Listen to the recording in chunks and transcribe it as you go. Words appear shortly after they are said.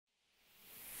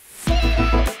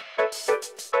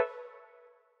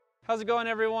How's it going,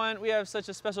 everyone? We have such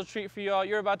a special treat for you all.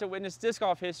 You're about to witness disc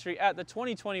golf history at the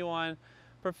 2021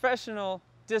 Professional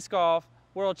Disc Golf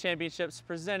World Championships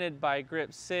presented by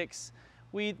Grip 6.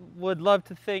 We would love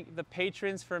to thank the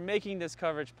patrons for making this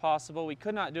coverage possible. We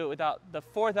could not do it without the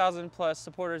 4,000 plus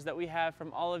supporters that we have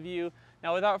from all of you.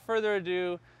 Now, without further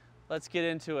ado, let's get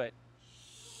into it.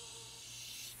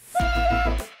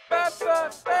 That's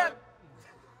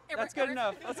good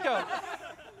enough. Let's go.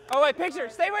 Oh wait, picture.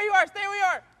 Stay where you are. Stay where you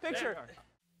are. Picture.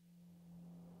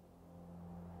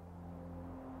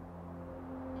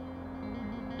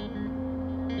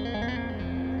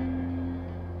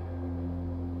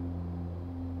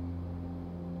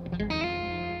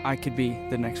 I could be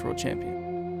the next world champion.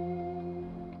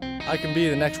 I can be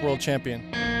the next world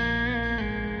champion.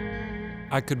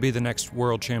 I could be the next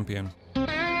world champion.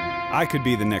 I could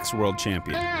be the next world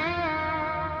champion.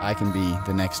 I can be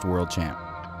the next world champ.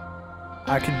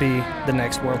 I could be the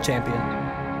next world champion.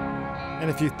 And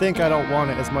if you think I don't want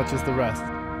it as much as the rest,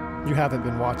 you haven't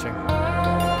been watching.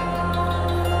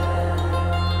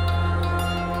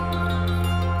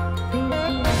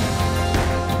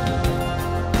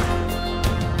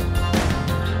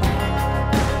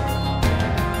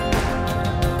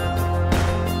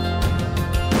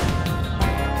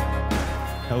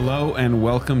 Hello and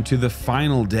welcome to the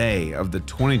final day of the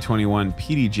 2021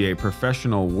 PDGA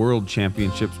Professional World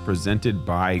Championships presented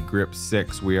by Grip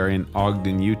 6. We are in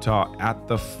Ogden, Utah at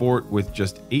the fort with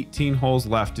just 18 holes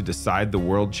left to decide the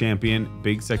world champion,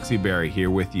 BigSexyBarri, here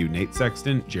with you, Nate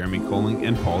Sexton, Jeremy Koling,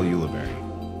 and Paul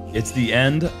Ulibarri. It's the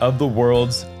end of the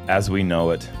Worlds as we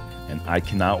know it, and I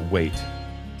cannot wait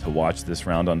to watch this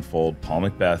round unfold. Paul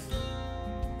McBeth,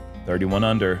 31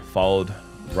 under, followed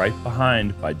right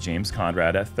behind by James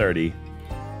Conrad at 30.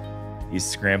 He's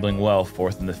scrambling well,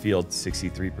 fourth in the field,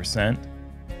 63%.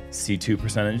 C2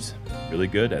 percentage, really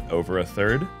good at over a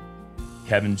third.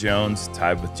 Kevin Jones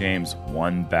tied with James,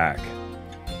 one back.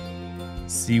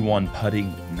 C1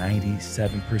 putting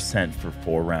 97% for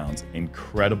 4 rounds.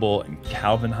 Incredible. And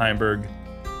Calvin Heimburg,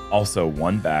 also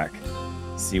one back.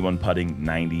 C1 putting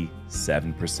 97%,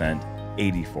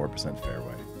 84%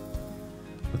 fairway.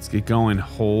 Let's get going.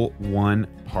 Hole 1,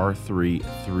 par 3,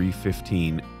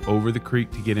 315. Over the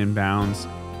creek to get in bounds,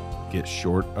 get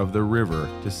short of the river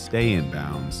to stay in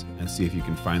bounds, and see if you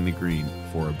can find the green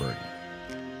for a birdie.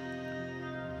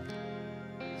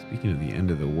 Speaking of the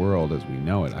end of the world as we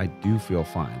know it, I do feel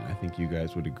fine. I think you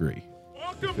guys would agree.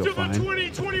 Welcome to the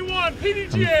 2021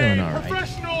 PDGA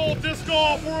Professional Disc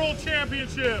Golf World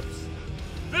Championships.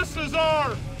 This is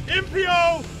our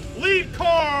MPO lead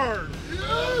card.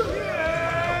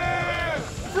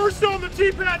 First on the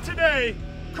tee pad today,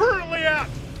 currently at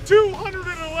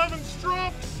 211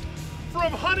 strokes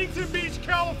from Huntington Beach,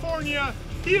 California.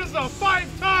 He is a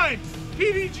 5-time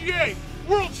PDGA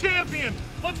World Champion.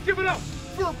 Let's give it up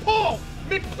for Paul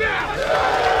McBeth.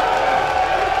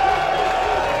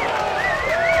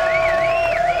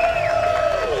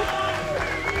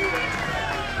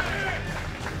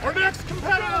 Our next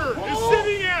competitor is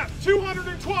sitting at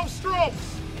 212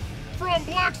 strokes from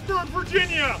Blacksburg,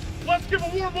 Virginia. Let's give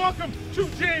a warm welcome to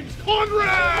James Conrad.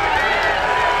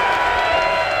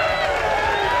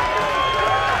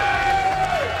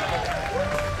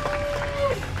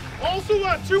 Also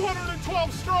at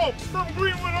 212 strokes from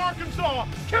Greenwood, Arkansas,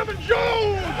 Kevin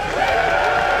Jones.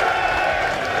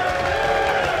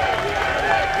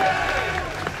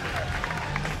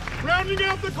 Rounding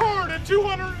out the card at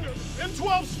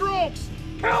 212 strokes,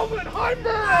 Calvin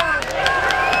Heimburg.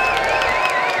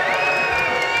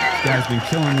 You guys been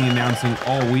killing the announcing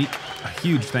all week. A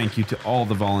huge thank you to all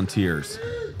the volunteers.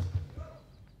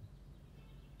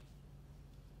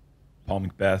 Paul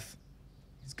McBeth,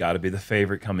 he's got to be the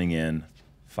favorite coming in.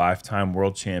 5-time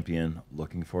world champion,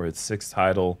 looking for his 6th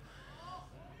title.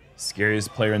 Scariest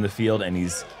player in the field, and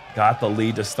he's got the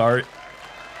lead to start.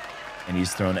 And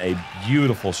he's thrown a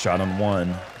beautiful shot on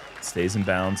one. Stays in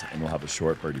bounds, and will have a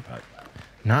short birdie putt.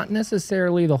 Not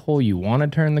necessarily the hole you want to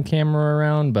turn the camera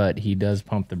around, but he does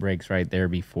pump the brakes right there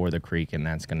before the creek, and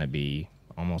that's going to be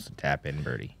almost a tap-in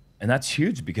birdie. And that's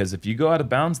huge, because if you go out of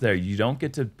bounds there, you don't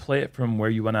get to play it from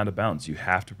where you went out of bounds. You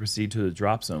have to proceed to the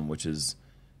drop zone, which is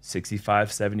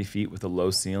 65, 70 feet with a low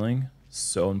ceiling.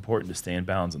 So important to stay in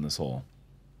bounds on this hole.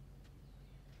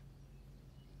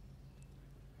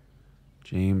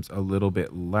 James a little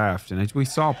bit left. And as we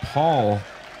saw Paul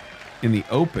in the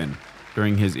open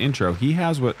during his intro, he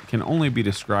has what can only be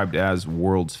described as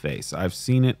world's face. I've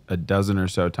seen it a dozen or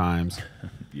so times.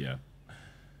 Yeah.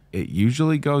 It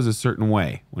usually goes a certain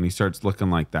way when he starts looking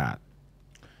like that.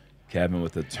 Kevin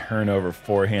with the turnover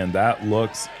forehand. That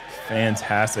looks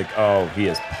fantastic. Oh, he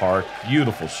is parked.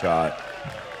 Beautiful shot.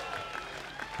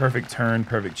 Perfect turn,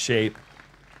 perfect shape,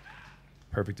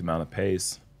 perfect amount of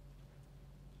pace.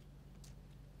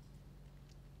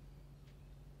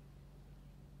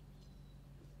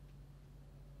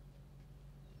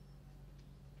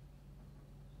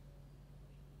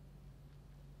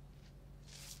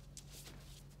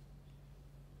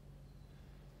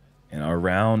 And our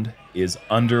round is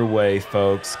underway,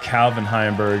 folks. Calvin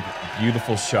Heimburg,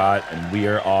 beautiful shot, and we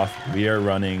are off. We are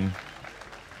running.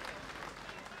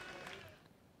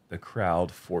 The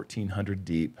crowd, 1,400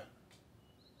 deep.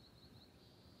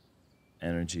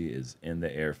 Energy is in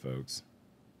the air, folks.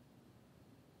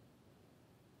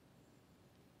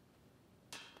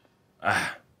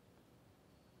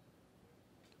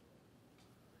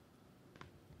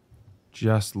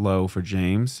 Just low for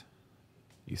James.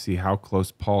 You see how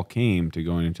close Paul came to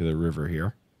going into the river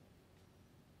here.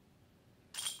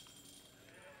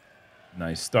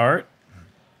 Nice start.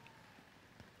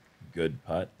 Good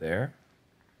putt there.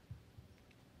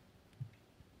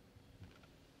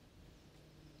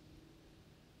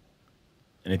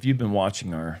 And if you've been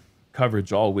watching our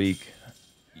coverage all week,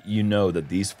 you know that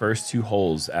these first 2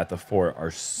 holes at the fort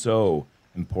are so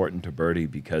important to birdie,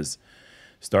 because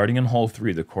starting in hole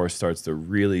 3, the course starts to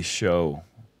really show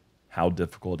how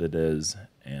difficult it is.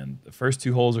 And the first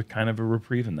 2 holes are kind of a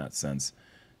reprieve in that sense.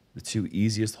 The 2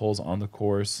 easiest holes on the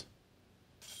course.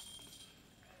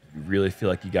 You really feel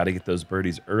like you got to get those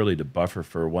birdies early to buffer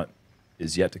for what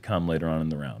is yet to come later on in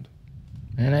the round.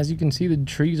 And as you can see, the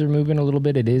trees are moving a little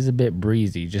bit. It is a bit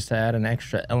breezy, just to add an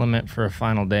extra element for a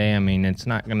final day. I mean, it's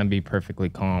not going to be perfectly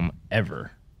calm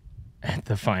ever at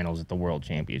the finals at the World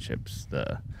Championships.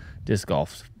 The disc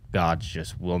golf gods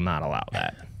just will not allow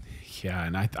that. Yeah,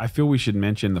 and I feel we should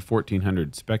mention the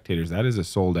 1,400 spectators. That is a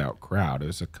sold-out crowd. It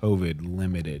was a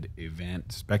COVID-limited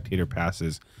event. Spectator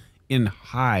passes in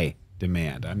high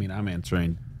demand. I mean, I'm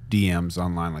answering DMs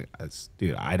online like,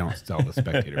 dude, I don't sell the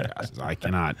spectator passes. I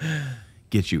cannot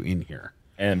get you in here.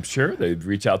 And I'm sure they'd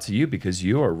reach out to you because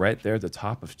you are right there at the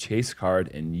top of Chase Card,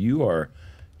 and you are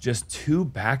just 2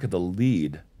 back of the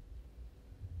lead.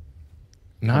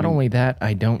 Not only that,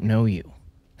 I don't know you.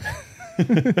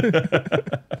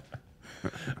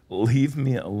 Leave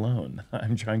me alone.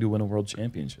 I'm trying to win a World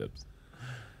Championships.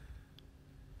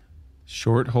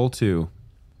 Short hole 2.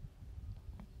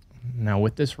 Now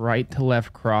with this right to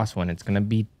left crosswind, it's going to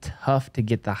be tough to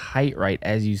get the height right,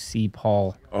 as you see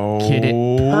Paul hit it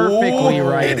perfectly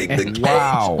right. And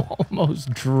wow.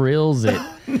 Almost drills it.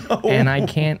 No. And I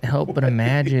can't help but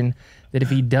imagine that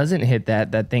if he doesn't hit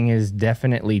that, that thing is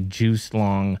definitely juice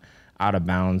long out of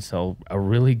bounds. So a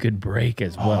really good break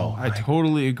as well. I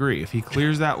totally agree. If he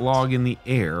clears that log in the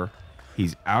air,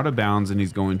 he's out of bounds and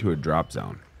he's going to a drop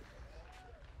zone.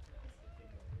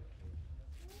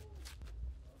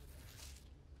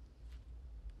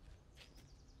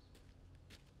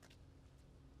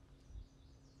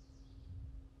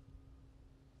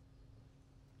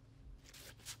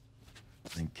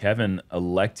 And Kevin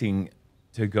electing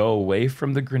to go away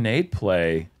from the grenade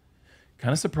play.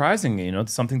 Kind of surprising, you know,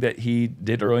 it's something that he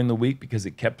did early in the week because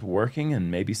it kept working, and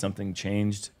maybe something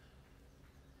changed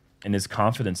in his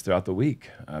confidence throughout the week.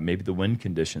 Maybe the wind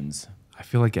conditions. I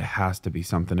feel like it has to be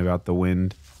something about the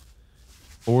wind,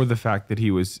 or the fact that he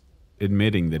was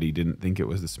admitting that he didn't think it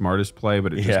was the smartest play,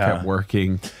 but it just kept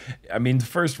working. I mean, the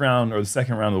first round or the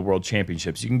second round of the World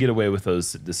Championships, you can get away with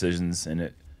those decisions, and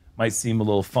it might seem a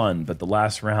little fun, but the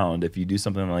last round, if you do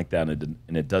something like that and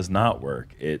it does not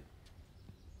work,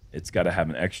 it's got to have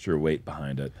an extra weight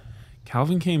behind it.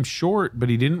 Calvin came short, but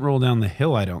he didn't roll down the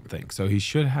hill, I don't think. So he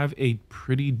should have a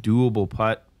pretty doable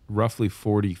putt, roughly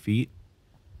 40 feet.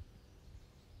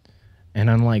 And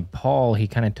unlike Paul, he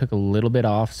kind of took a little bit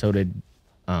off. So did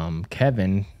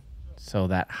Kevin. So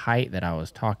that height that I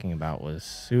was talking about was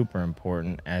super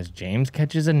important, as James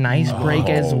catches a nice break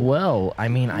as well. I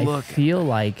mean, I feel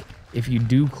like if you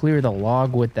do clear the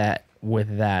log with that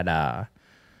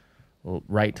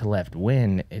right to left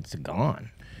wind, it's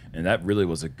gone. And that really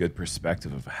was a good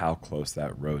perspective of how close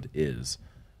that road is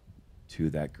to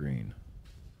that green.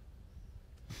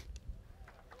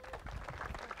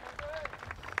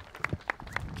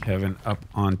 Kevin up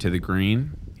onto the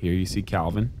green. Here you see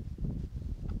Calvin.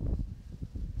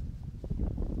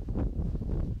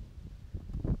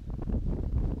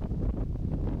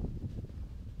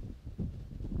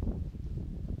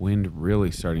 Wind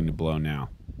really starting to blow now.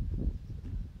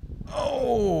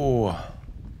 Oh,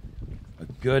 a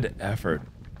good effort.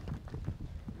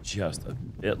 Just a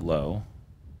bit low.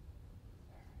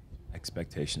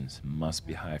 Expectations must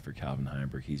be high for Calvin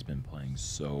Heimburg. He's been playing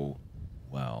so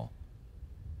well.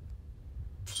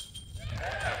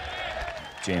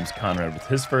 James Conrad with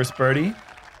his first birdie.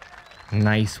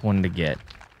 Nice one to get.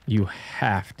 You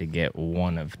have to get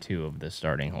one of two of the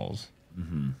starting holes.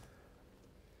 Mm-hmm.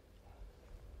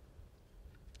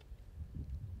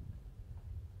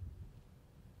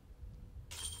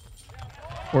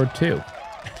 Or two.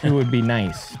 Two would be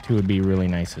nice. Two would be really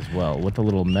nice as well, with a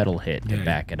little metal hit to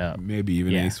back it up. Maybe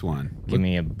even ace one. Give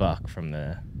me a buck from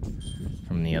the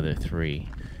other three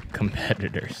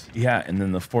competitors. Yeah, and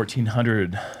then the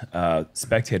 1,400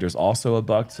 spectators also a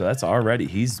buck, so that's already,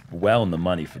 he's well in the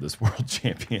money for this World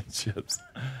Championships.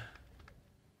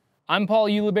 I'm Paul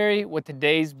Ulibarri with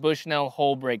today's Bushnell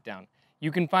hole breakdown.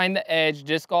 You can find the Edge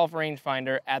Disc Golf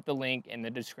Rangefinder at the link in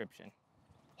the description.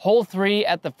 Hole 3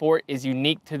 at the fort is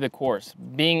unique to the course,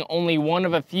 being only one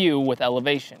of a few with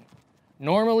elevation.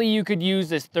 Normally you could use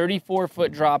this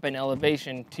 34-foot drop in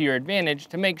elevation to your advantage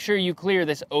to make sure you clear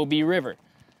this OB river,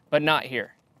 but not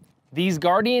here. These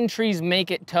guardian trees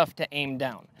make it tough to aim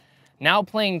down. Now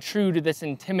playing true to this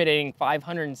intimidating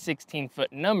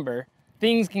 516-foot number,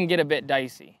 things can get a bit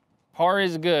dicey. Par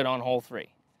is good on hole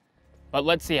 3, but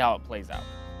let's see how it plays out.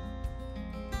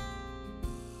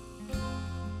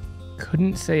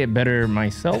 Couldn't say it better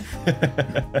myself.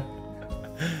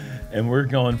 And we're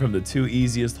going from the 2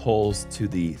 easiest holes to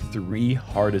the 3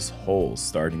 hardest holes,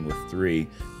 starting with 3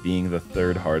 being the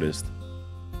 3rd hardest.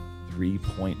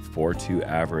 3.42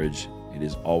 average. It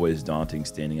is always daunting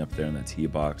standing up there in that tee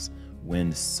box.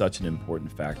 Wind, such an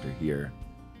important factor here.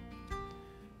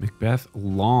 McBeth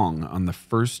long on the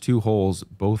first 2 holes,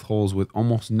 both holes with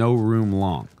almost no room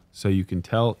long. So you can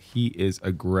tell he is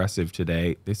aggressive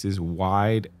today. This is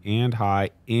wide and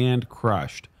high and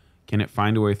crushed. Can it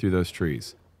find a way through those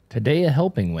trees? Today, a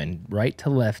helping wind, right to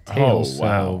left tail. Oh,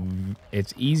 wow. So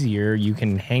it's easier. You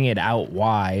can hang it out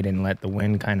wide and let the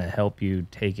wind kind of help you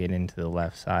take it into the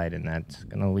left side. And that's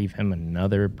going to leave him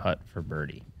another putt for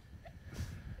birdie.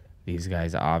 These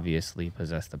guys obviously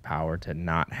possess the power to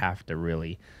not have to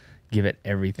really give it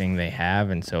everything they have.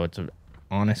 And so it's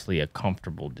honestly a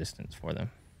comfortable distance for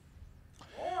them.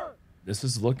 This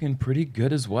is looking pretty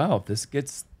good as well. If this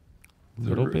gets a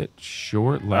little bit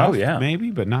short left, yeah, maybe,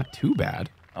 but not too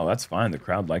bad. Oh, that's fine. The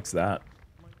crowd likes that.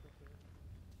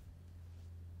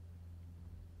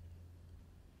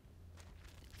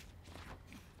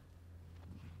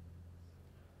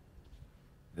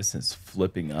 This is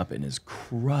flipping up and is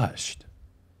crushed.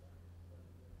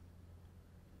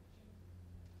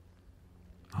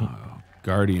 Oh,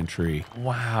 guardian tree.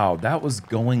 Wow, that was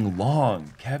going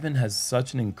long. Kevin has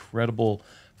such an incredible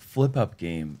flip-up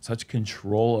game, such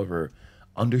control over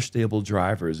understable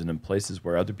drivers and in places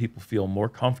where other people feel more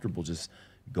comfortable just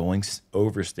going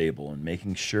overstable and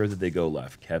making sure that they go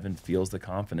left. Kevin feels the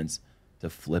confidence to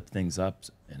flip things up,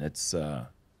 and it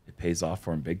pays off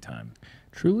for him big time.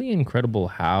 Truly incredible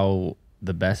how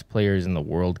the best players in the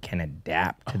world can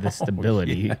adapt to the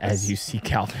stability, as you see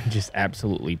Calvin just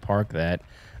absolutely park that.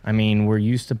 I mean, we're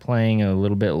used to playing a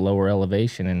little bit lower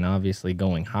elevation, and obviously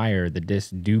going higher, the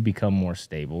discs do become more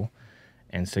stable.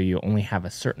 And so you only have a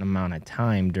certain amount of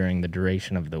time during the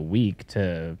duration of the week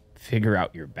to figure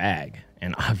out your bag.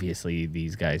 And obviously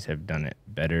these guys have done it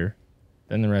better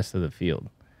than the rest of the field.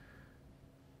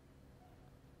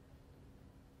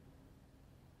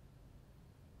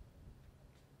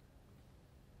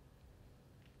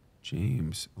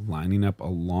 James lining up a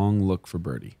long look for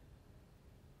birdie.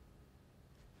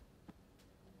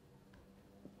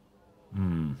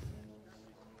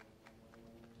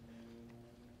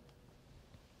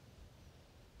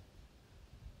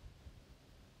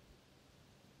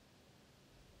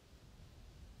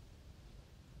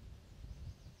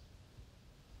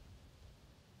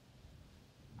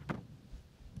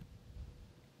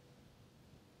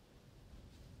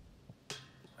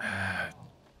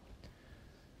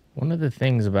 One of the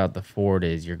things about the Ford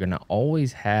is you're going to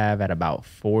always have at about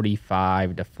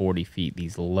 45 to 40 feet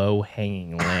these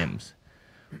low-hanging limbs,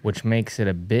 which makes it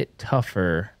a bit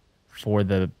tougher for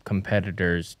the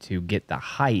competitors to get the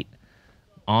height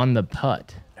on the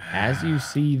putt. As you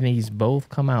see, these both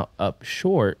come out up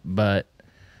short, but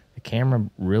the camera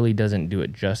really doesn't do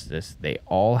it justice. They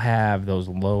all have those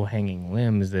low-hanging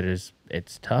limbs that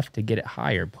it's tough to get it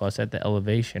higher. Plus, at the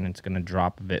elevation, it's going to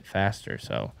drop a bit faster.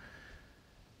 So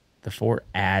the fort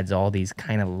adds all these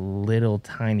kind of little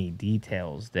tiny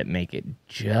details that make it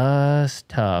just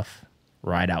tough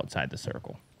right outside the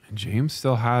circle. And James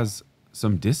still has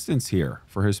some distance here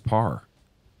for his par.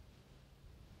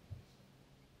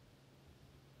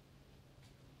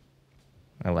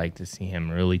 I like to see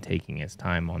him really taking his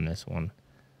time on this one.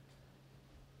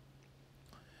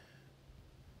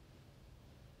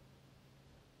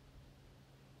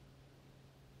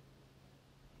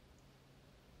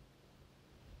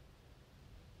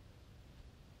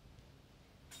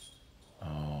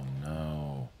 Oh,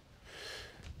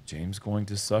 James going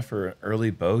to suffer an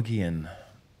early bogey, and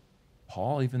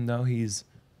Paul, even though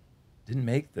didn't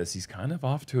make this, he's kind of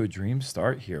off to a dream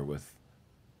start here with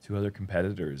 2 other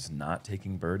competitors not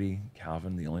taking birdie.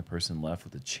 Calvin, the only person left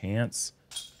with a chance,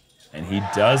 and he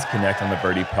does connect on the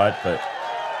birdie putt,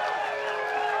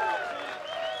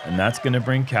 and that's going to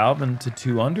bring Calvin to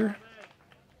 2 under.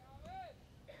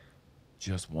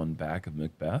 Just 1 back of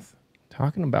McBeth.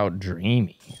 Talking about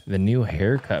dreamy, the new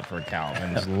haircut for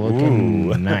Calvin's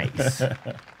looking nice.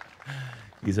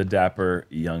 He's a dapper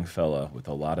young fella with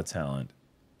a lot of talent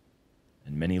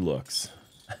and many looks.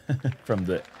 From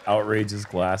the outrageous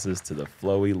glasses to the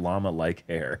flowy llama-like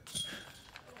hair.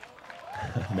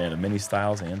 Man of many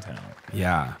styles and talent.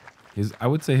 Yeah. I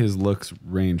would say his looks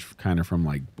range kind of from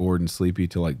like bored and sleepy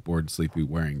to like bored and sleepy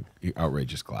wearing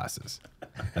outrageous glasses.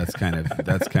 That's kind of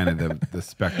the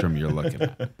spectrum you're looking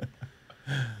at.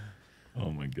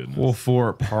 Oh my goodness. Hole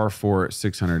 4, par 4,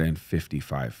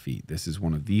 655 feet. This is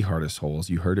one of the hardest holes.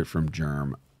 You heard it from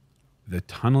Jerm. The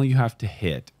tunnel you have to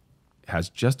hit has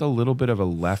just a little bit of a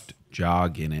left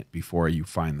jog in it before you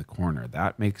find the corner.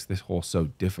 That makes this hole so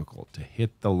difficult to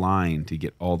hit the line to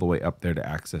get all the way up there to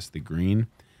access the green.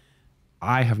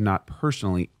 I have not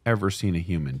personally ever seen a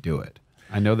human do it.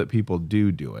 I know that people do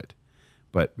it,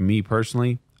 but me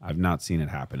personally, I've not seen it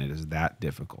happen. It is that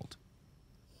difficult.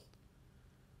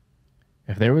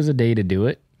 If there was a day to do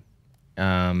it,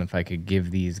 if I could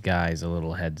give these guys a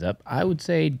little heads up, I would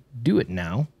say do it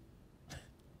now.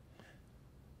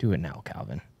 Do it now,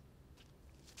 Calvin.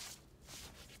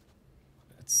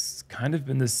 It's kind of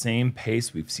been the same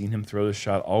pace. We've seen him throw the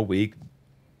shot all week.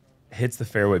 Hits the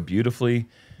fairway beautifully.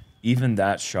 Even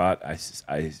that shot,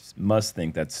 I must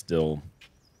think that's still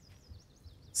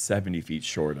 70 feet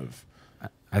short of.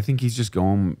 I think he's just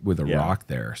going with a rock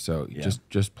there. So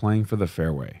just playing for the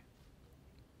fairway.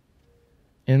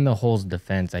 In the hole's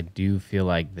defense, I do feel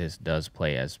like this does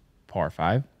play as par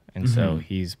 5. And so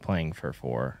he's playing for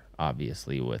 4,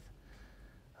 obviously, with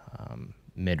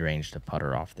mid-range to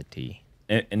putter off the tee.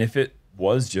 And if it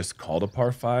was just called a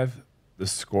par 5, the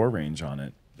score range on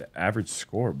it, the average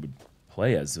score would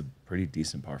play as a pretty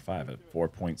decent par 5 at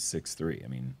 4.63. I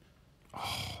mean,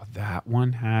 that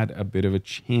one had a bit of a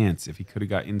chance if he could have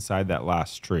got inside that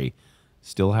last tree.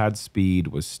 Still had speed,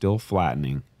 was still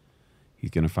flattening. He's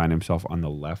going to find himself on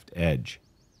the left edge.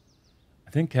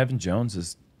 I think Kevin Jones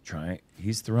is trying.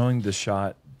 He's throwing the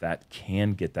shot that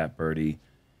can get that birdie.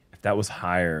 If that was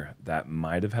higher, that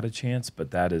might have had a chance,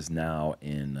 but that is now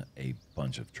in a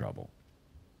bunch of trouble.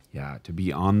 Yeah, to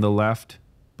be on the left,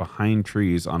 behind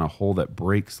trees on a hole that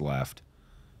breaks left,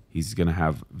 he's going to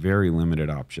have very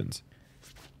limited options.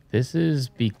 This is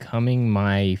becoming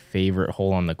my favorite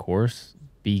hole on the course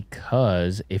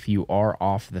because if you are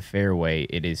off the fairway,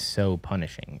 it is so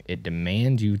punishing. It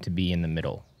demands you to be in the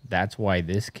middle. That's why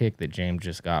this kick that James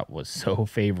just got was so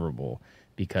favorable,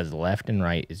 because left and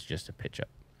right is just a pitch up.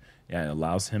 Yeah, it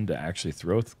allows him to actually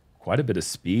throw with quite a bit of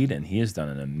speed, and he has done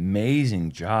an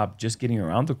amazing job just getting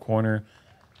around the corner.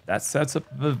 That sets up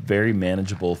a very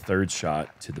manageable 3rd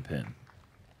shot to the pin.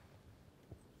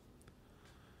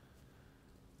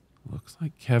 Looks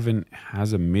like Kevin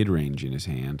has a mid-range in his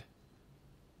hand.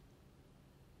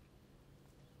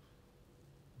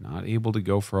 Not able to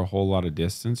go for a whole lot of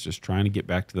distance, just trying to get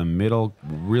back to the middle.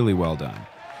 Really well done.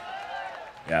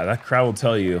 Yeah, that crowd will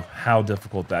tell you how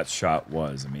difficult that shot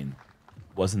was. I mean,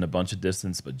 wasn't a bunch of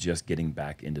distance, but just getting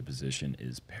back into position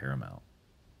is paramount.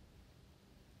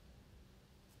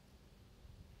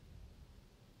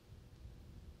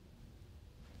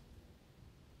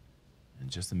 And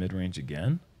just the mid-range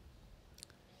again.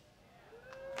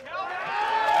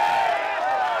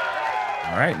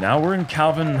 All right, now we're in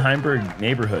Calvin Heimburg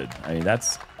neighborhood. I mean,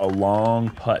 that's a long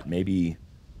putt, maybe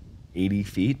 80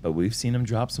 feet, but we've seen him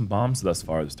drop some bombs thus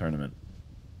far this tournament.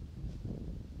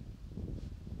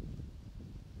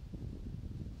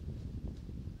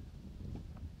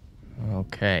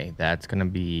 Okay, that's going to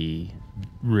be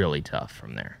really tough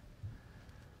from there.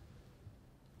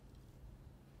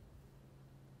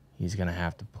 He's going to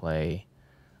have to play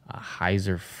a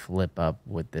hyzer flip up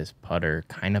with this putter,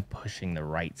 kind of pushing the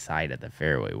right side of the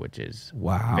fairway, which is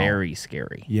very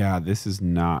scary. Yeah, this is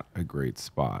not a great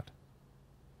spot.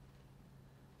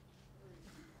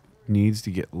 Needs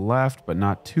to get left, but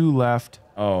not too left.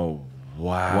 Oh,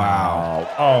 wow.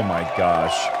 Oh, my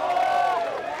gosh.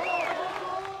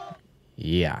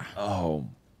 Yeah. Oh,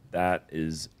 that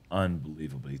is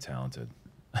unbelievably talented.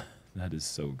 That is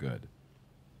so good.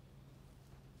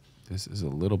 This is a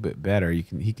little bit better.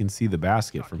 He can see the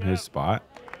basket from his spot.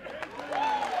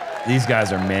 These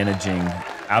guys are managing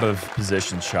out of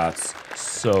position shots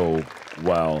so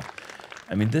well.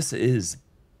 I mean, this is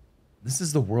This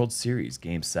is the World Series,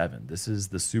 Game 7. This is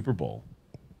the Super Bowl.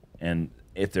 And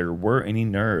if there were any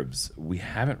nerves, we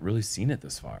haven't really seen it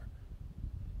this far.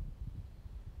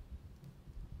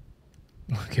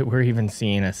 Look at, we're even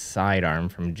seeing a sidearm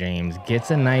from James.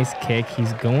 Gets a nice kick.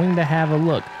 He's going to have a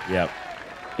look. Yep.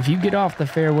 If you get off the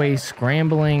fairway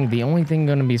scrambling, the only thing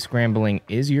going to be scrambling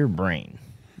is your brain,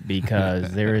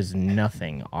 because there is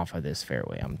nothing off of this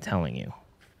fairway, I'm telling you,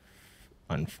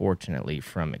 unfortunately,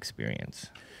 from experience.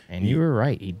 And you were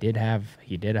right. He did have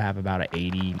about an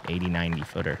 80, 90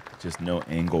 footer. Just no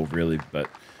angle, really. But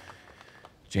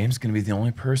James is going to be the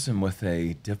only person with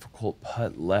a difficult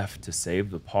putt left to save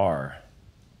the par.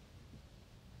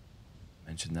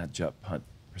 Mentioned that jump putt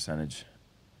percentage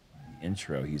in the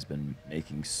intro. He's been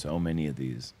making so many of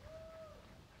these.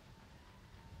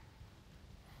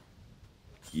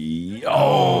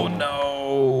 Oh,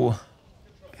 no.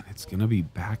 And it's going to be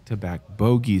back-to-back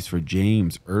bogeys for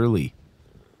James early.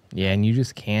 Yeah, and you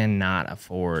just cannot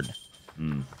afford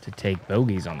to take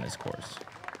bogeys on this course.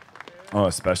 Oh,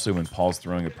 especially when Paul's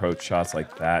throwing approach shots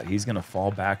like that. He's going to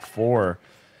fall back 4.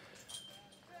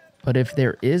 But if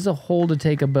there is a hole to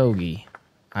take a bogey,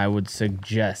 I would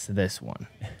suggest this one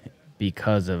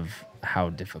because of how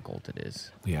difficult it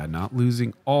is. Yeah, not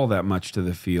losing all that much to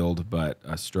the field, but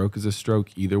a stroke is a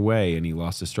stroke either way, and he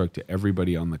lost a stroke to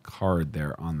everybody on the card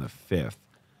there on the 5th.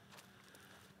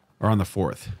 Or on the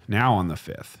 4th. Now on the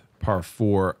 5th. Par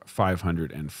 4,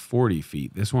 540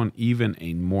 feet. This one even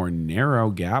a more narrow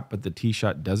gap, but the tee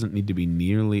shot doesn't need to be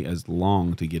nearly as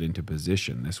long to get into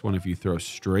position. This one, if you throw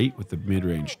straight with the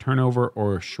mid-range turnover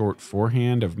or a short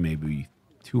forehand of maybe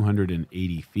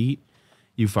 280 feet,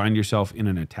 you find yourself in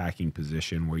an attacking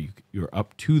position where you're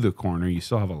up to the corner. You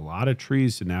still have a lot of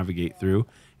trees to navigate through,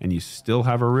 and you still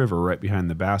have a river right behind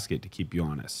the basket to keep you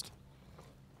honest.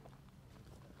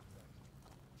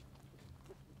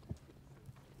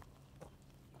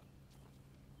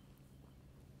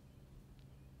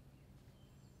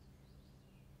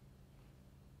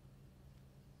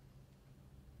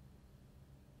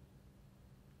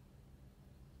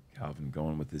 Calvin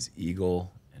going with his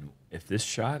eagle. And if this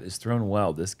shot is thrown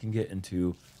well, this can get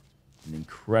into an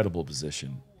incredible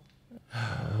position.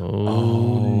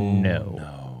 Oh,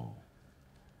 no.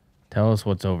 Tell us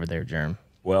what's over there, Jerm.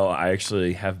 Well, I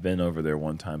actually have been over there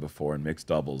one time before in mixed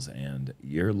doubles, and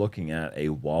you're looking at a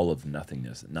wall of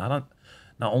nothingness. Not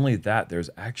only that, there's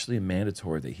actually a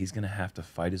mandatory that he's going to have to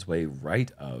fight his way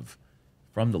right of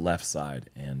from the left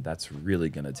side, and that's really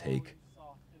going to take...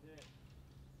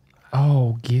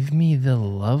 Oh, give me the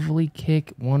lovely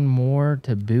kick one more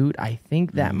to boot. I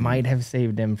think that might have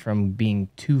saved him from being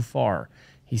too far.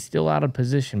 He's still out of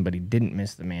position, but he didn't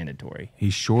miss the mandatory.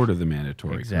 He's short of the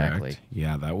mandatory, exactly. Correct?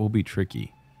 Yeah, that will be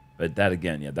tricky. But that,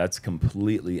 again, yeah, that's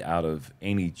completely out of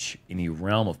any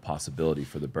realm of possibility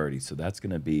for the birdie. So that's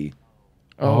going to be...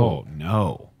 Oh,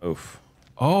 no. Oof.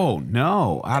 Oh,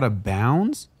 no. Out of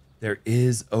bounds? There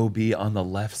is OB on the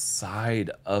left side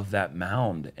of that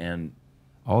mound, and...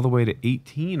 all the way to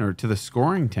 18 or to the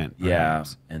scoring tent,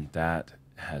 perhaps. Yeah, and that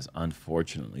has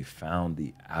unfortunately found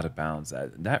the out of bounds.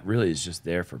 That really is just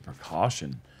there for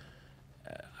precaution.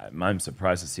 I'm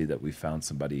surprised to see that we found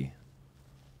somebody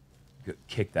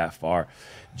kick that far.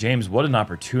 James, what an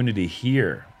opportunity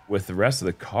here with the rest of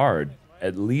the card,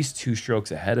 at least 2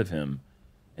 strokes ahead of him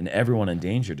and everyone in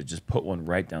danger, to just put one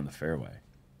right down the fairway.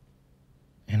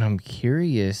 And I'm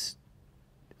curious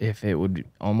if it would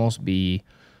almost be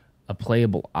a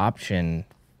playable option.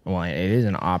 Well, it is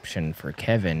an option for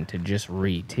Kevin to just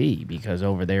re-tee because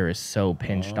over there is so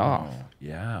pinched off.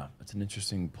 Yeah, that's an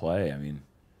interesting play. I mean,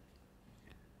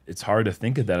 it's hard to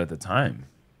think of that at the time.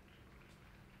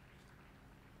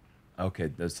 Okay,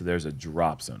 so there's a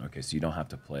drop zone. Okay, so you don't have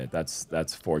to play it.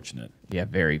 That's fortunate. Yeah,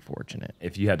 very fortunate.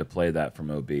 If you had to play that from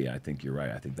OB, I think you're right.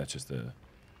 I think that's just a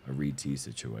re-tee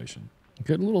situation.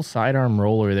 Good little sidearm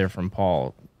roller there from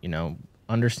Paul. You know,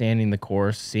 understanding the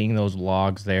course, seeing those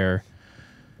logs there,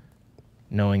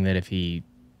 knowing that if he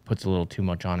puts a little too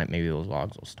much on it, maybe those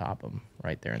logs will stop him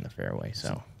right there in the fairway.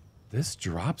 So this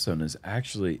drop zone is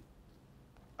actually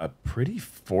a pretty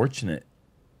fortunate,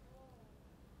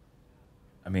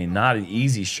 I mean, not an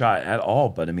easy shot at all,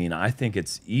 but I mean, I think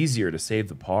it's easier to save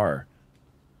the par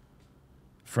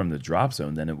from the drop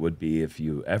zone than it would be if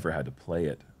you ever had to play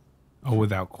it. Oh,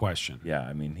 without question. Yeah,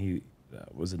 I mean,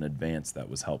 that was an advance that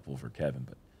was helpful for Kevin,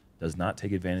 but does not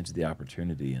take advantage of the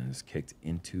opportunity and is kicked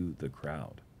into the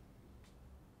crowd.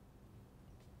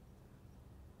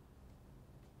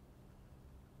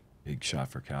 Big shot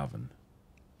for Calvin.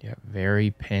 Yeah,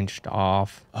 very pinched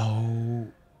off. Oh,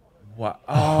 wow.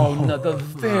 Oh, no, the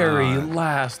very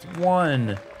last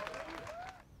one.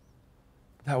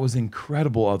 That was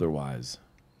incredible otherwise.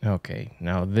 Okay,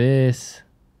 now this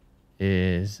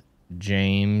is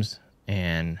James,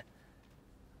 and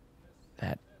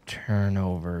that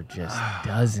turnover just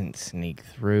doesn't sneak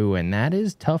through, and that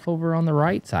is tough over on the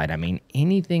right side. I mean,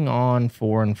 anything on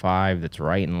 4 and 5 that's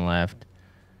right and left,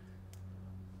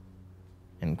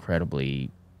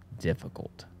 incredibly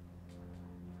difficult.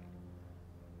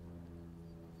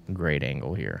 Great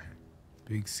angle here.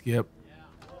 Big skip.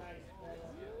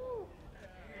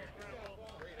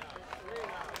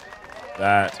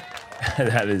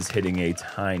 That is hitting a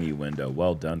tiny window.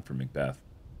 Well done for McBeth.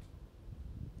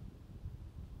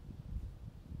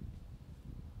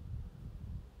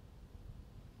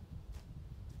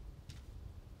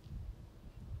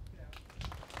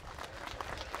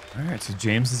 All right, so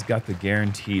James has got the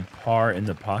guaranteed par in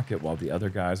the pocket while the other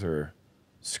guys are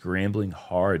scrambling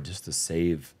hard just to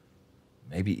save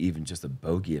maybe even just a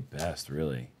bogey at best,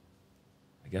 really.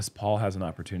 I guess Paul has an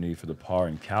opportunity for the par,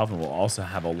 and Calvin will also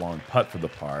have a long putt for the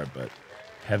par, but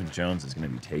Kevin Jones is going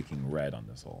to be taking red on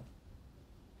this hole.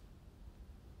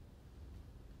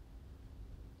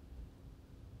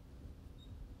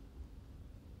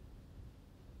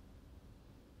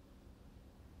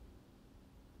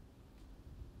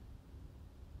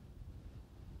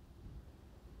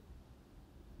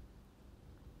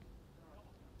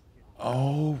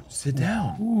 Oh, sit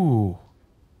down. Ooh.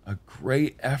 A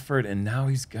great effort, and now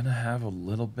he's going to have a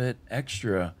little bit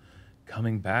extra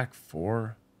coming back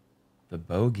for the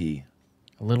bogey.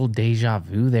 A little deja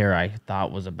vu there I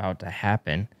thought was about to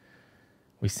happen.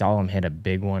 We saw him hit a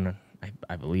big one,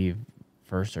 I believe,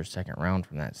 first or second round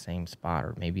from that same spot,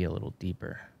 or maybe a little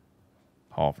deeper.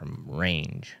 Paul from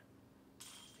range.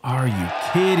 Are you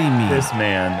kidding me? This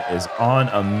man is on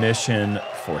a mission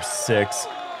for 6.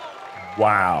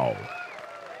 Wow.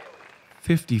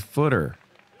 50-footer.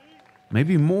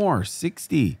 Maybe more,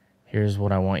 60. Here's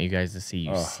what I want you guys to see.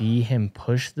 You see him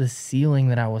push the ceiling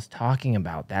that I was talking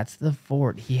about. That's the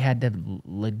fort. He had to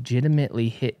legitimately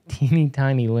hit teeny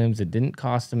tiny limbs. It didn't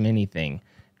cost him anything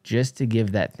just to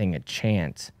give that thing a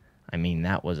chance. I mean,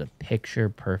 that was a picture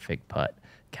perfect putt.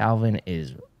 Calvin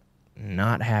is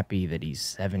not happy that he's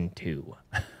 7-2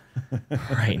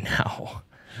 right now.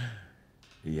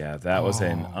 Yeah, that was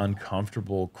an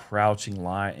uncomfortable crouching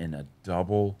lie and a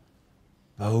double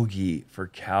bogey for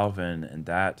Calvin, and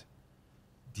that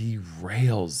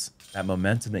derails that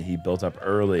momentum that he built up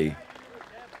early.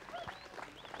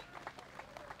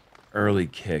 Early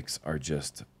kicks are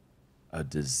just a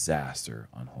disaster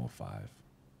on hole 5.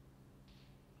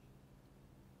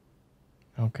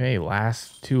 Okay,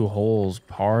 last 2 holes.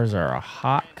 Pars are a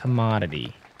hot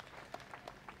commodity.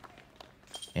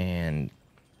 And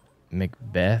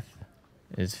McBeth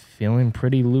is feeling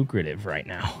pretty lucrative right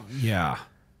now. Yeah.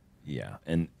 Yeah,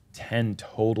 and 10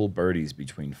 total birdies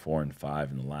between 4 and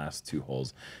 5 in the last 2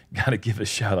 holes. Got to give a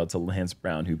shout out to Lance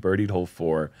Brown, who birdied hole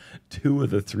 4 2 of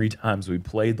the 3 times we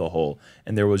played the hole,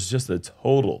 and there was just a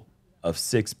total of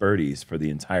 6 birdies for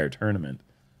the entire tournament.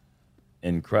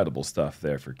 Incredible stuff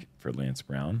there for Lance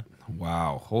Brown.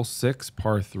 Wow. Hole 6,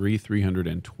 par 3,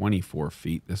 324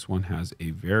 feet. This one has a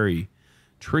very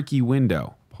tricky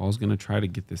window. Paul's going to try to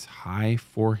get this high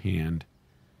forehand.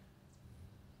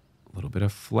 A little bit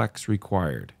of flex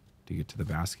required to get to the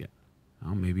basket.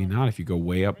 Well, maybe not. If you go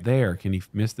way up there, can he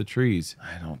miss the trees?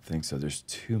 I don't think so. There's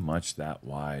too much that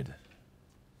wide.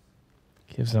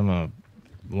 Gives him a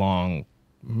long,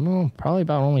 probably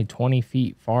about only 20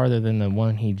 feet farther than the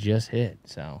one he just hit.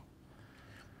 So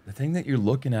the thing that you're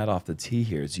looking at off the tee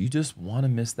here is you just want to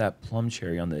miss that plum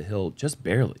cherry on the hill just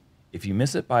barely. If you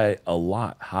miss it by a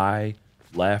lot, high,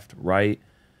 left, right,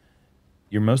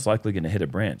 you're most likely going to hit a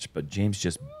branch. But James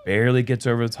just barely gets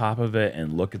over the top of it,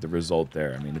 and look at the result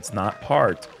there. I mean, it's not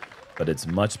parked, but it's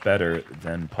much better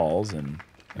than Paul's, and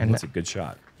it's a good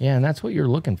shot. Yeah, and that's what you're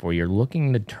looking for. You're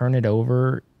looking to turn it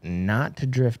over, not to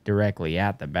drift directly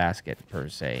at the basket, per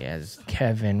se. As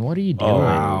Kevin, what are you doing?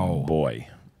 Oh, boy.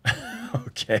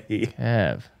 Okay.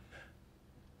 Kev.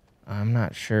 I'm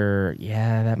not sure.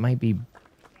 Yeah, that might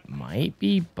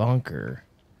be bunker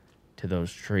to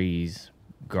those trees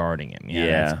guarding him.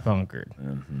 Yeah, that's bunkered.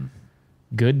 Mm-hmm.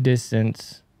 Good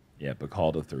distance. Yeah, but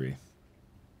called a 3.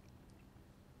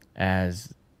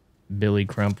 As Billy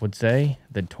Crump would say,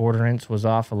 the torturance was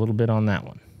off a little bit on that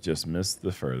one. Just missed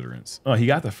the furtherance. Oh, he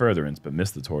got the furtherance, but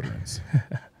missed the torturance.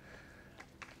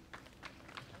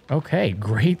 Okay,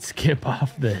 great skip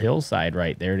off the hillside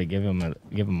right there to give him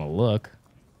a look.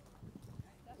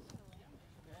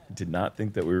 Did not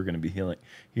think that we were going to be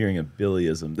hearing a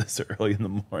Billyism this early in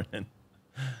the morning.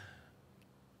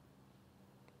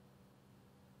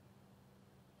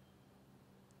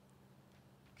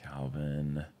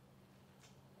 Calvin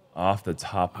off the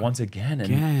top once again.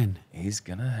 And he's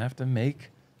going to have to make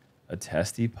a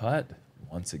testy putt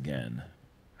once again.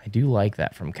 I do like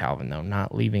that from Calvin, though,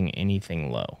 not leaving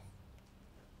anything low.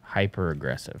 Hyper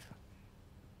aggressive.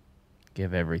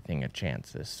 Give everything a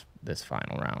chance this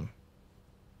final round.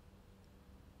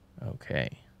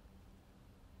 Okay.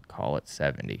 Call it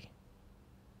 70.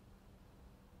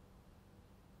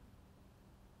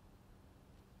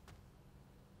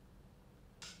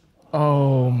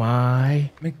 Oh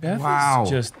my. McBeth is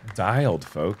just dialed,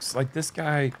 folks. Like, this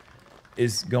guy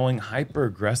is going hyper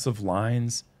aggressive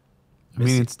lines. I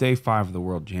mean, it's day 5 of the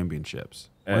World Championships.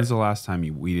 When's the last time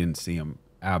we didn't see him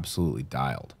absolutely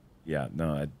dialed? Yeah,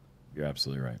 no, you're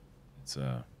absolutely right. It's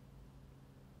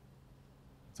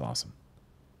awesome.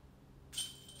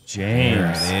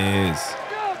 James. There it is.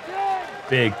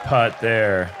 Big putt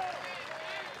there.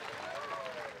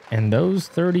 And those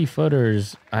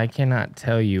 30-footers, I cannot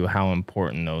tell you how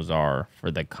important those are for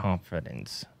the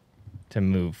confidence to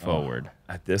move forward.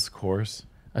 At this course?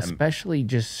 Especially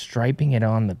just striping it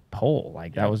on the pole.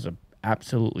 Like, that was an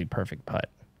absolutely perfect putt.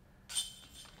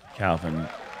 Calvin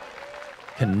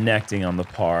connecting on the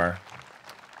par.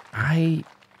 I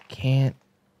can't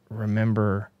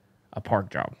remember a park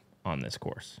job on this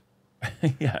course.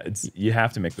 Yeah, you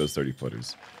have to make those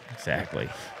 30-footers. Exactly.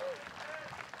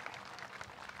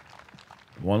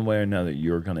 One way or another,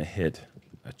 you're going to hit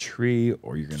a tree,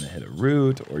 or you're going to hit a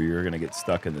root, or you're going to get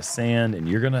stuck in the sand, and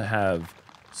you're going to have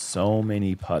so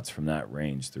many putts from that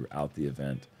range throughout the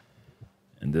event.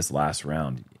 And this last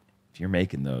round, if you're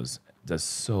making those, it does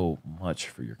so much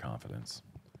for your confidence.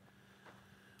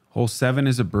 Hole 7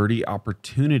 is a birdie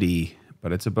opportunity,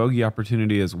 but it's a bogey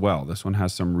opportunity as well. This one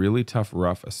has some really tough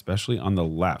rough, especially on the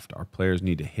left. Our players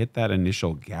need to hit that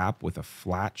initial gap with a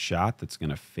flat shot that's going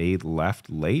to fade left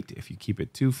late. If you keep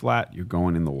it too flat, you're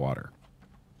going in the water.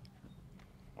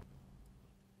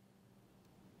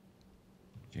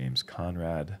 James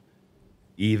Conrad,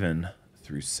 even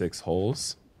through 6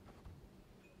 holes.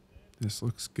 This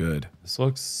looks good. This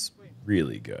looks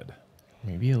really good.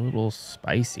 Maybe a little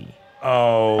spicy.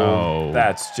 Oh,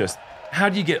 that's just... How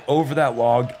do you get over that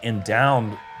log and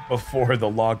down before the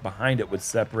log behind it, which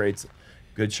separates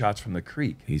good shots from the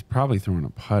creek? He's probably throwing a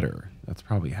putter. That's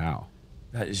probably how.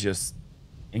 That is just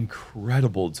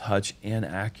incredible touch and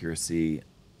accuracy.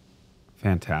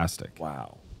 Fantastic.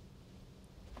 Wow.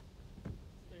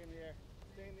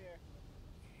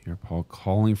 Here, Paul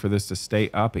calling for this to stay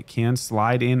up. It can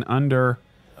slide in under.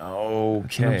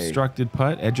 Okay. An obstructed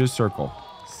putt, edge of circle.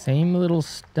 Same little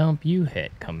stump you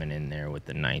hit coming in there with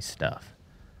the nice stuff.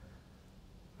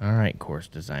 All right, course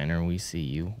designer, we see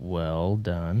you. Well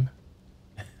done.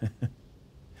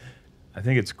 I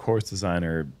think it's course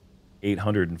designer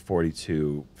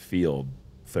 842, field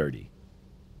 30.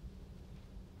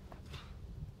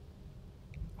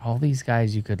 All these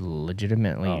guys, you could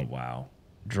legitimately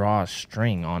draw a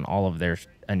string on all of their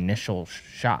initial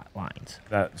shot lines.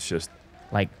 That's just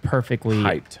like perfectly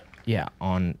hyped. Yeah,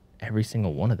 on every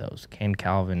single one of those. Can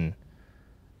Calvin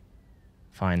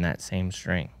find that same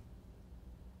string?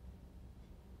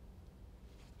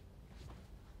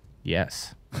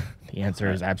 Yes. The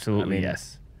answer is absolutely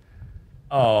yes.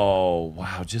 Oh,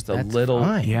 wow. Just a little.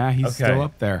 Fine. Yeah, he's still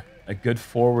up there. A good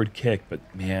forward kick, but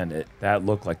man, that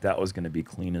looked like that was going to be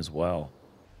clean as well.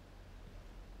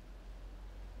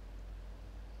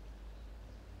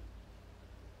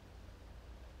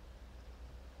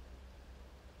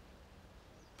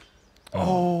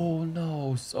 Oh,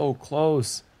 no. So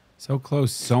close. So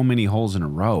close. So many holes in a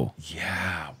row.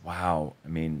 Yeah. Wow. I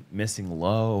mean, missing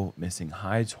low, missing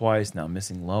high twice, now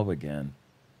missing low again.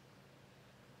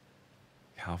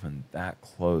 Calvin, that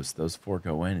close. Those 4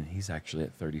 go in, and he's actually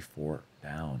at 34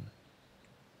 down.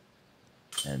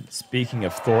 And speaking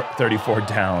of 34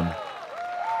 down,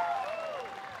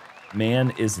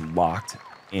 man is locked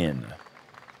in.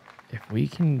 If we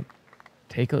can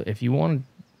if you want to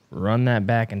run that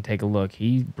back and take a look,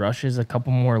 he brushes a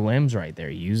couple more limbs right there,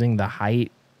 using the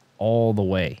height all the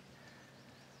way.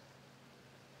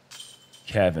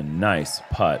 Kevin, nice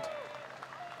putt.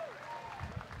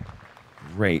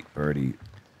 Great birdie.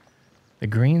 The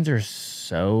greens are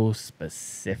so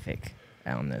specific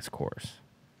on this course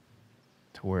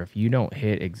to where if you don't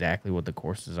hit exactly what the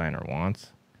course designer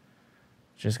wants,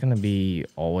 it's just going to be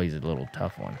always a little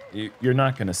tough one. You're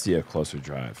not going to see a closer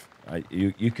drive.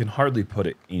 You can hardly put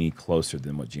it any closer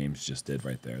than what James just did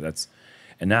right there.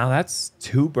 And now that's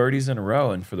 2 birdies in a row,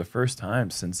 and for the first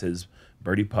time since his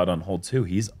birdie putt on hole 2,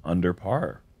 he's under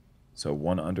par. So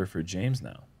 1 under for James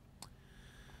now.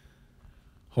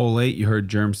 Hole 8, you heard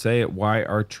Jerm say it. Why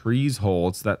are trees hole?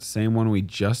 It's that same one we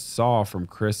just saw from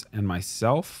Chris and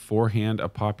myself. Forehand, a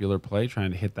popular play,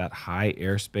 trying to hit that high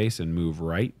airspace and move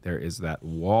right. There is that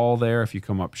wall there. If you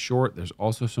come up short, there's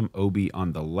also some OB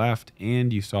on the left,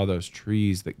 and you saw those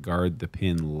trees that guard the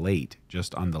pin late,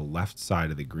 just on the left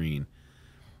side of the green.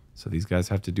 So these guys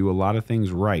have to do a lot of things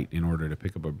right in order to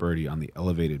pick up a birdie on the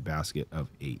elevated basket of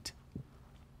 8.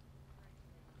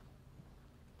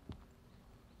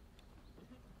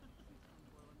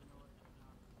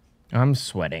 I'm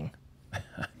sweating.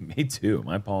 Me too.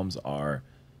 My palms are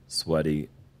sweaty.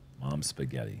 Mom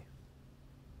spaghetti.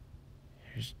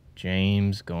 Here's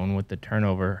James going with the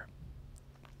turnover.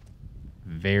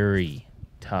 Very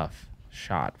tough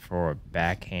shot for a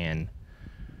backhand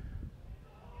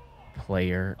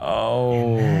player.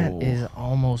 Oh. And that is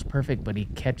almost perfect, but he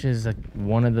catches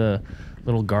one of the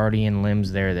little guardian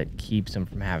limbs there that keeps him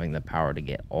from having the power to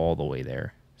get all the way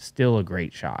there. Still a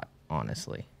great shot,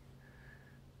 honestly.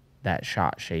 That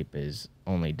shot shape is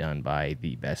only done by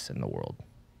the best in the world.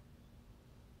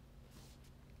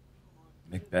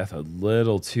 McBeth a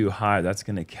little too high. That's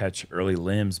going to catch early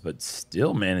limbs, but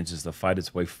still manages to fight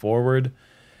its way forward.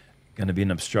 Going to be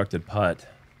an obstructed putt.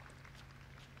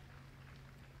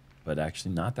 But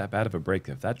actually not that bad of a break.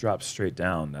 If that drops straight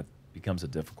down, that becomes a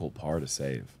difficult par to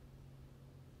save.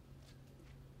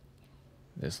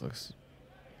 This looks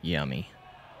yummy.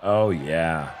 Oh,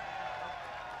 yeah.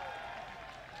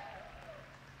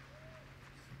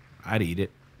 I'd eat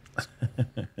it. It's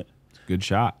a good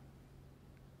shot.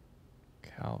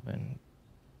 Calvin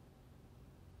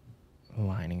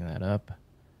lining that up.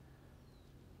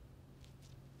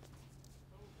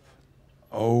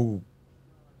 Oh.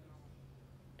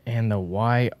 And the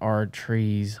YR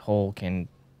trees hole can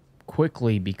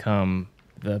quickly become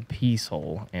the peace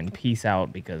hole and peace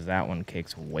out because that one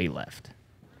kicks way left.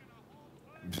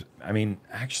 I mean,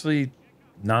 actually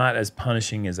not as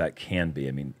punishing as that can be.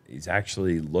 I mean, he's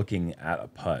actually looking at a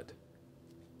putt.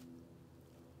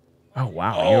 Oh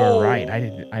wow, you were right.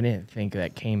 I didn't think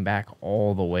that came back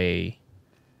all the way.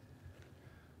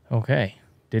 Okay,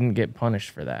 didn't get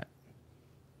punished for that.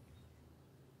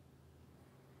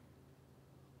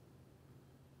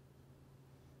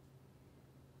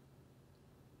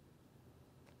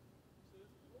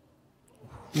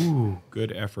 Ooh,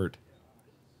 good effort.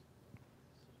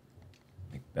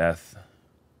 McBeth,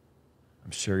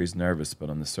 I'm sure he's nervous, but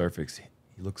on the surface, he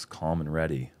looks calm and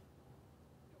ready.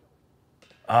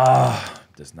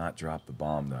 Does not drop the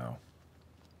bomb, though.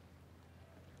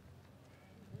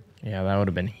 Yeah, that would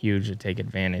have been huge to take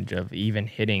advantage of, even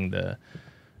hitting the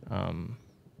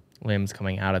limbs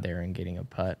coming out of there and getting a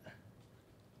putt.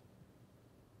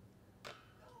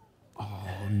 Oh,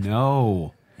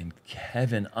 no. And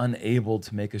Kevin unable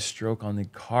to make a stroke on the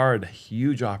card.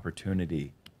 Huge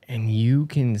opportunity. And you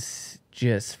can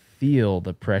just feel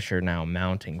the pressure now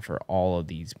mounting for all of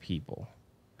these people.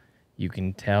 You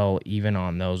can tell even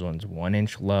on those ones 1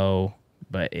 inch low,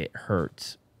 but it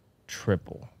hurts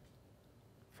triple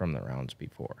from the rounds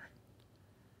before.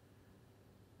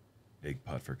 Big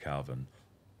putt for Calvin.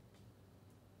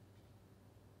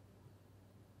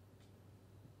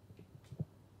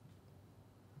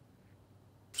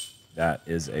 That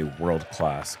is a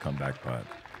world-class comeback putt.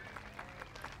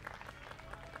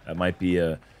 That might be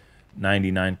a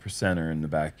 99%er in the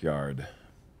backyard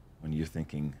when you're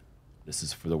thinking this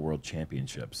is for the World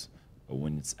Championships. But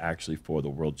when it's actually for the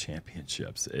World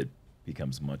Championships, it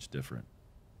becomes much different.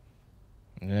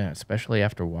 Yeah, especially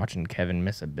after watching Kevin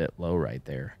miss a bit low right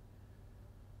there.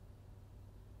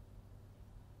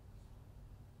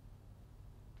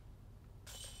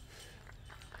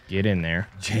 Get in there.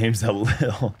 James, a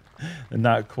little,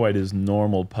 not quite his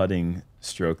normal putting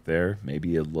stroke there.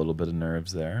 Maybe a little bit of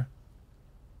nerves there.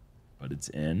 But it's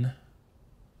in.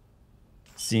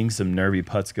 Seeing some nervy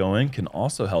putts go in can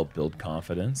also help build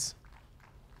confidence.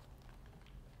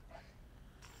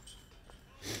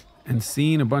 And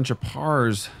seeing a bunch of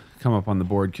pars come up on the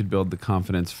board could build the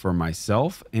confidence for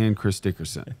myself and Chris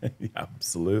Dickerson. Yeah,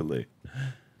 absolutely.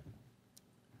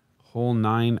 Hole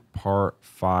 9, par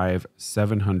 5,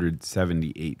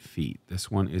 778 feet. This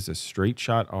one is a straight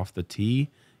shot off the tee.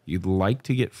 You'd like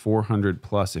to get 400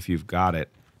 plus if you've got it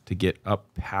to get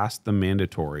up past the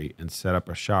mandatory and set up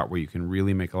a shot where you can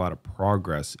really make a lot of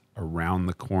progress around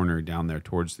the corner down there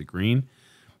towards the green.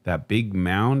 That big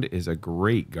mound is a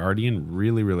great guardian.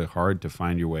 Really, really hard to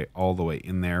find your way all the way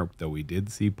in there, though we did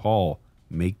see Paul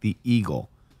make the eagle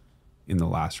in the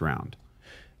last round.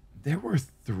 There were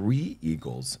 3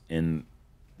 eagles in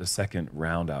the second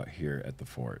round out here at the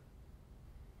fort.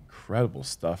 Incredible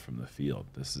stuff from the field.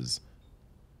 This is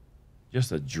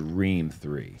just a dream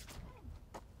 3.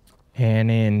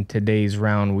 And in today's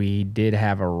round, we did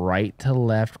have a right to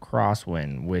left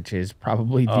crosswind, which is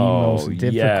probably the most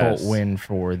difficult win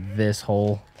for this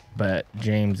hole. But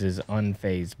James is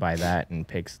unfazed by that and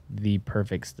picks the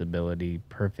perfect stability,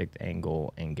 perfect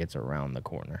angle, and gets around the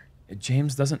corner.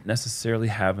 James doesn't necessarily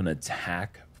have an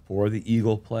attack for the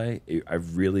eagle play. I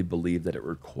really believe that it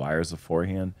requires a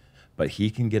forehand, but he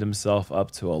can get himself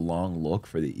up to a long look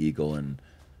for the eagle. And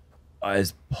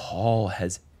as Paul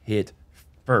has hit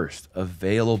first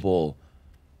available,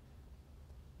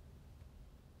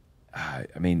 I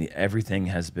mean, everything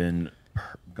has been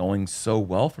going so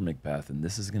well for McBeth, and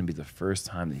this is going to be the first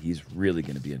time that he's really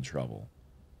going to be in trouble.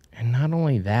 And not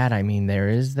only that, I mean, there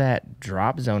is that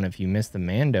drop zone if you miss the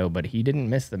Mando, but he didn't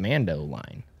miss the Mando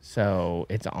line. So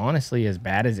it's honestly as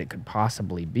bad as it could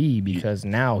possibly be, because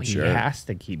now he has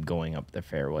to keep going up the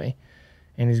fairway,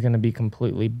 and he's going to be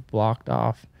completely blocked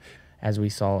off, as we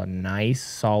saw a nice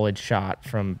solid shot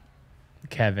from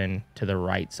Kevin to the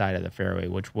right side of the fairway,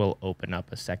 which will open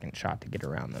up a second shot to get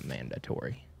around the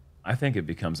mandatory. I think it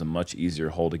becomes a much easier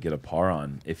hole to get a par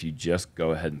on if you just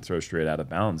go ahead and throw straight out of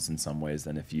bounds in some ways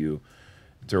than if you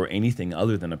throw anything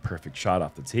other than a perfect shot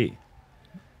off the tee.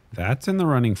 That's in the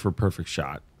running for perfect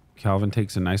shot. Calvin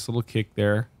takes a nice little kick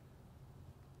there.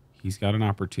 He's got an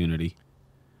opportunity.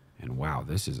 And wow,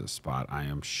 this is a spot I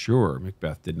am sure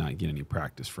McBeth did not get any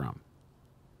practice from.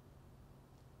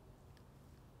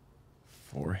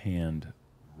 Forehand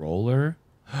roller.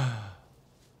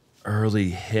 Early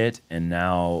hit, and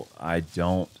now I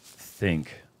don't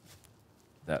think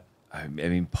that, I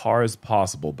mean, par is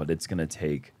possible, but it's going to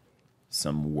take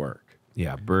some work.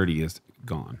 Yeah, birdie is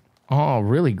gone. Oh,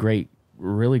 really great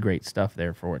stuff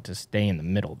there for it to stay in the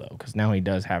middle, though, because now he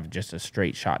does have just a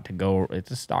straight shot to go.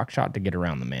 It's a stock shot to get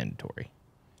around the mandatory.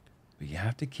 But you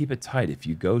have to keep it tight. If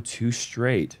you go too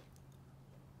straight,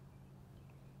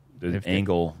 the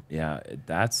angle, yeah,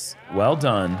 that's well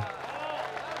done.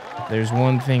 There's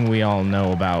one thing we all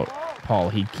know about Paul.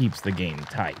 He keeps the game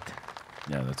tight.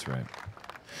 Yeah, that's right.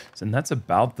 So, and that's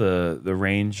about the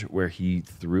range where he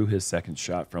threw his second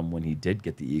shot from when he did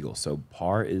get the eagle. So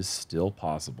par is still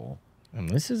possible. And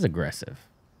this is aggressive.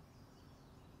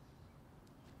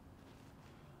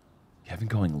 Kevin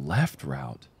going left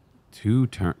route. Too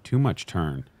much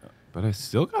turn. But I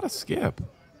still got to skip.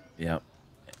 Yeah.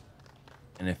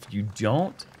 And if you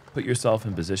don't put yourself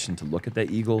in position to look at that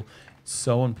eagle, it's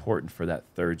so important for that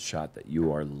third shot that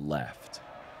you are left,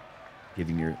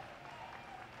 giving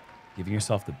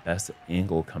yourself the best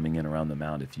angle coming in around the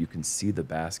mound. If you can see the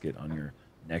basket on your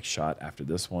next shot after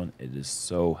this one, it is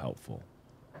so helpful.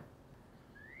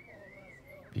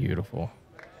 Beautiful.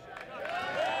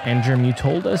 And Jerm, you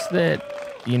told us that,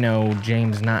 you know,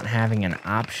 James not having an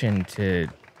option to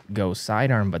go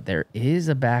sidearm, but there is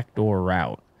a backdoor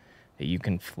route that you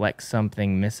can flex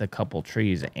something, miss a couple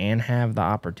trees, and have the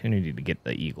opportunity to get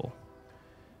the eagle.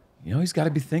 You know, he's got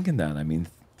to be thinking that. I mean,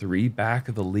 3 back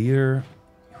of the leader,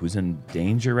 who's in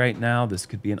danger right now. This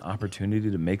could be an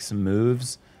opportunity to make some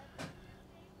moves.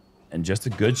 And just a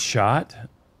good shot.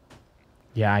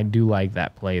 Yeah, I do like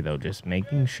that play, though. Just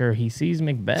making sure he sees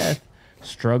McBeth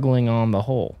struggling on the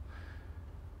hole.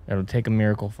 It'll take a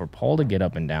miracle for Paul to get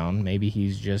up and down. Maybe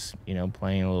he's just, you know,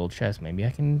 playing a little chess. Maybe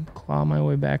I can claw my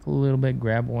way back a little bit,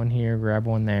 grab one here, grab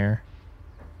one there.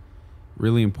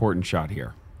 Really important shot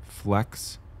here.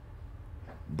 Flex.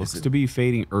 Looks to be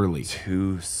fading early.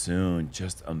 Too soon.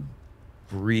 Just a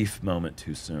brief moment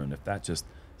too soon. If that just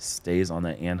stays on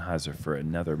that Anheuser for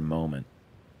another moment,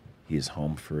 he's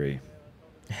home free.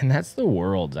 And that's the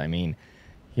Worlds. I mean,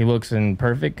 he looks in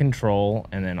perfect control,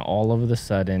 and then all of a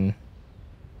sudden,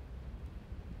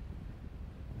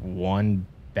 one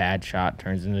bad shot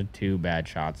turns into 2 bad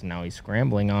shots, and now he's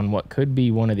scrambling on what could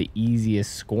be one of the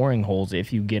easiest scoring holes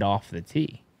if you get off the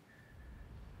tee.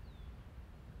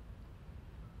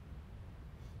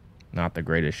 Not the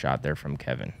greatest shot there from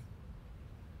Kevin.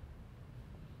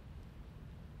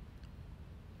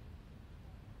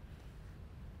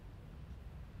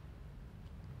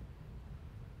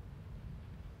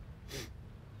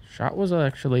 Shot was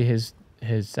actually his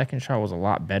second shot was a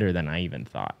lot better than I even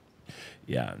thought.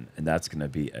 Yeah, and that's going to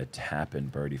be a tap-in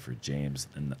birdie for James,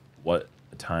 and what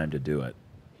a time to do it.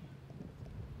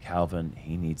 Calvin,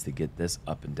 he needs to get this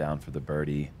up and down for the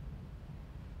birdie.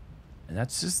 And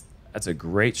that's a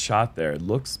great shot there. It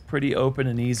looks pretty open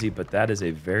and easy, but that is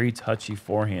a very touchy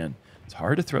forehand. It's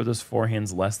hard to throw those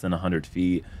forehands less than 100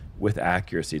 feet with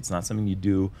accuracy. It's not something you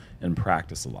do in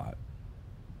practice a lot.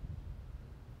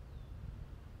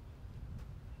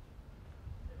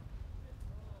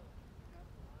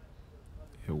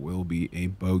 It will be a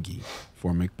bogey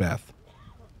for McBeth.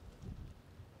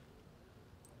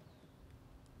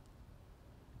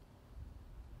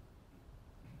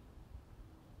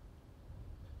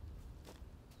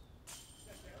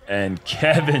 And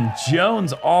Kevin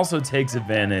Jones also takes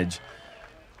advantage.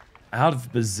 Out of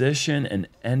position and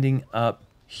ending up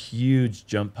huge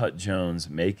jump putt Jones,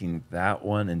 making that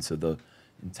one. And so the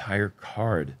entire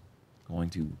card going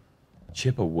to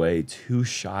chip away 2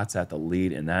 shots at the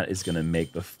lead, and that is going to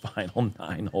make the final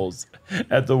 9 holes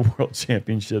at the World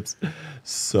Championships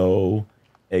so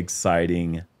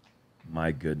exciting.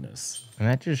 My goodness. And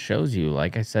that just shows you,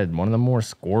 like I said, one of the more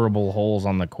scoreable holes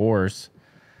on the course.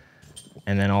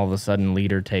 And then all of a sudden,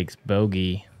 leader takes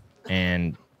bogey,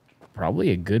 and probably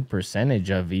a good percentage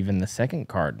of even the second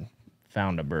card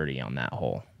found a birdie on that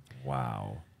hole.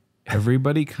 Wow.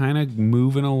 Everybody kind of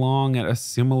moving along at a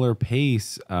similar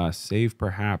pace, save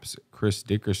perhaps Chris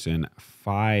Dickerson,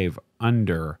 5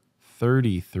 under,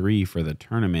 33 for the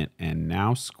tournament, and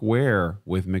now square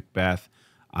with McBeth.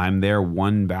 I'm there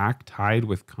 1 back, tied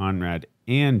with Conrad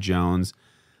and Jones.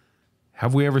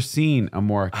 Have we ever seen a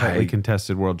more tightly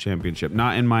contested World Championship?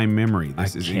 Not in my memory.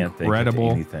 This is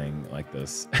incredible. Think of anything like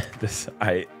this.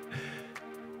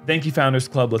 Thank you, Founders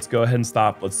Club. Let's go ahead and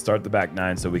stop. Let's start the back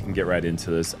 9 so we can get right into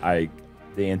this. The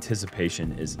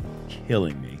anticipation is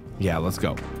killing me. Yeah, let's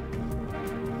go.